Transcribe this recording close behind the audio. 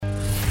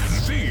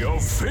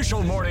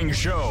official morning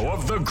show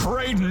of the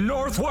Great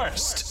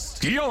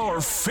Northwest.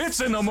 Your Fits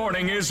in the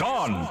Morning is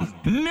on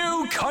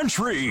New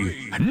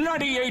Country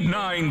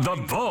 98.9 The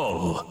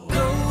Bull.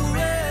 Go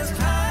rest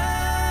high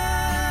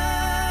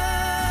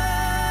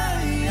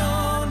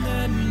on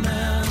that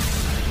mountain.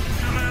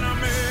 I'm an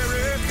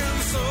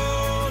American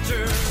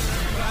soldier.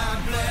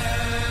 God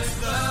bless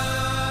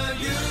the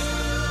USA.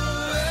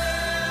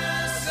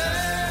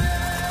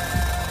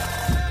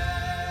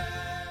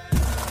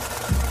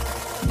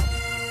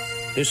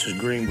 This is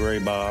Green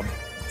Beret Bob.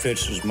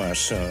 Fitz is my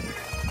son.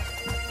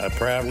 I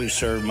proudly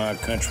serve my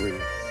country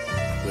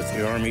with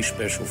the Army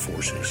Special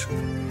Forces.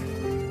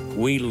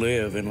 We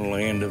live in a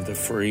land of the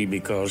free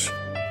because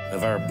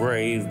of our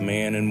brave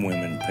men and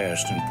women,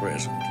 past and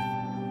present.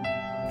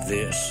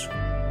 This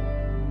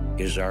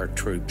is our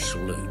troop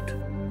salute.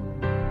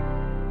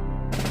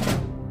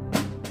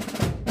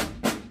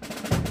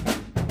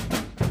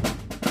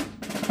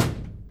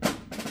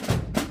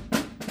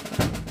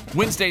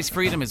 Wednesday's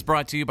Freedom is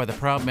brought to you by the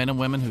proud men and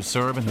women who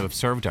serve and who have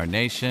served our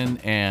nation.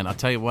 And I'll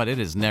tell you what, it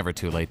is never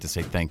too late to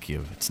say thank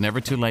you. It's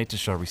never too late to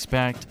show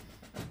respect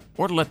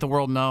or to let the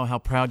world know how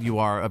proud you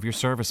are of your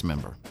service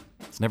member.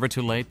 It's never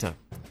too late to,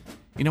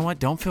 you know what,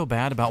 don't feel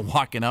bad about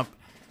walking up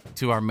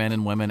to our men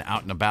and women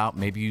out and about.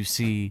 Maybe you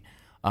see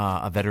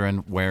a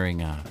veteran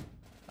wearing a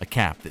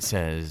cap that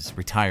says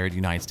retired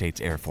United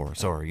States Air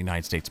Force or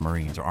United States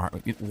Marines or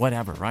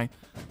whatever, right?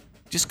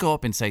 Just go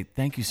up and say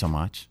thank you so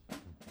much.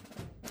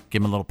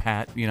 Give him a little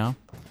pat, you know.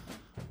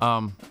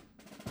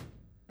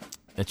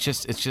 It's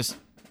just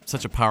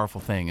such a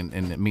powerful thing,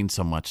 and it means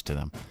so much to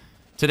them.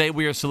 Today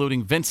we are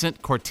saluting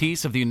Vincent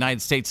Cortese of the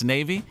United States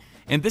Navy,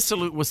 and this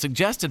salute was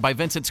suggested by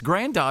Vincent's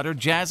granddaughter,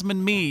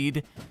 Jasmine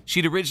Meade.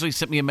 She'd originally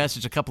sent me a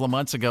message a couple of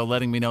months ago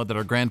letting me know that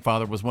her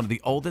grandfather was one of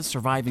the oldest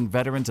surviving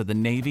veterans of the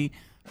Navy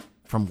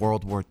from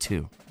World War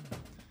II.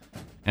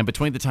 And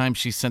between the time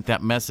she sent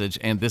that message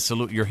and this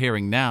salute you're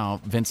hearing now,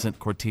 Vincent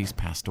Cortese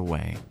passed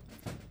away.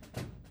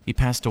 He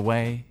passed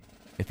away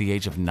at the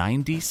age of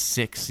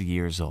 96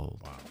 years old.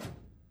 Wow.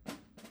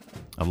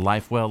 A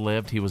life well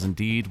lived. He was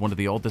indeed one of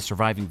the oldest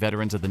surviving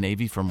veterans of the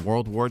Navy from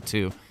World War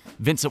II.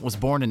 Vincent was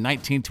born in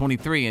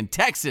 1923 in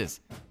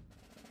Texas.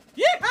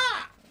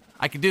 Yeehaw!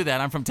 I can do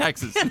that. I'm from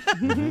Texas.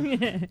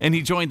 And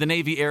he joined the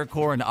Navy Air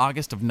Corps in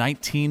August of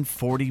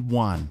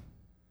 1941.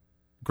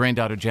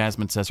 Granddaughter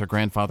Jasmine says her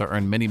grandfather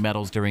earned many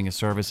medals during his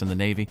service in the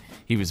Navy.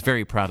 He was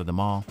very proud of them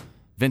all.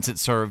 Vincent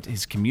served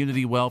his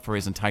community well for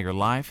his entire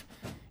life.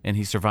 And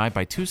he's survived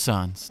by 2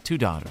 sons, 2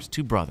 daughters,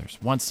 2 brothers,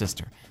 1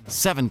 sister,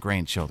 7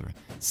 grandchildren,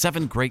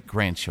 7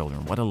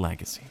 great-grandchildren. What a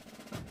legacy.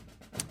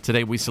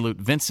 Today we salute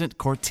Vincent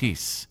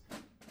Cortese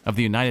of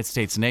the United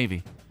States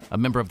Navy, a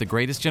member of the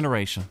greatest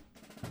generation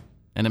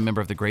and a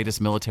member of the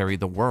greatest military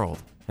the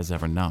world has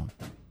ever known.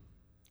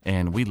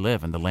 And we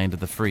live in the land of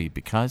the free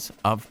because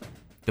of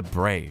the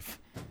brave.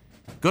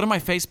 Go to my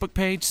Facebook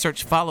page,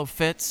 search Follow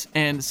Fitz,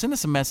 and send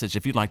us a message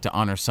if you'd like to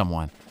honor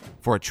someone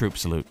for a troop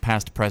salute,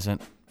 past,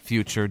 present,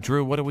 future.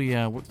 Drew, what do we?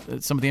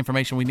 Some of the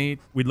information we need?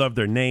 We'd love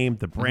their name,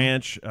 the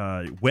branch,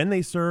 when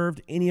they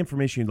served, any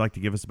information you'd like to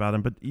give us about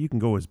them. But you can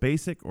go as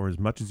basic or as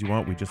much as you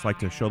want. We just like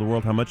to show the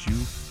world how much you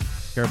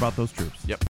care about those troops. Yep.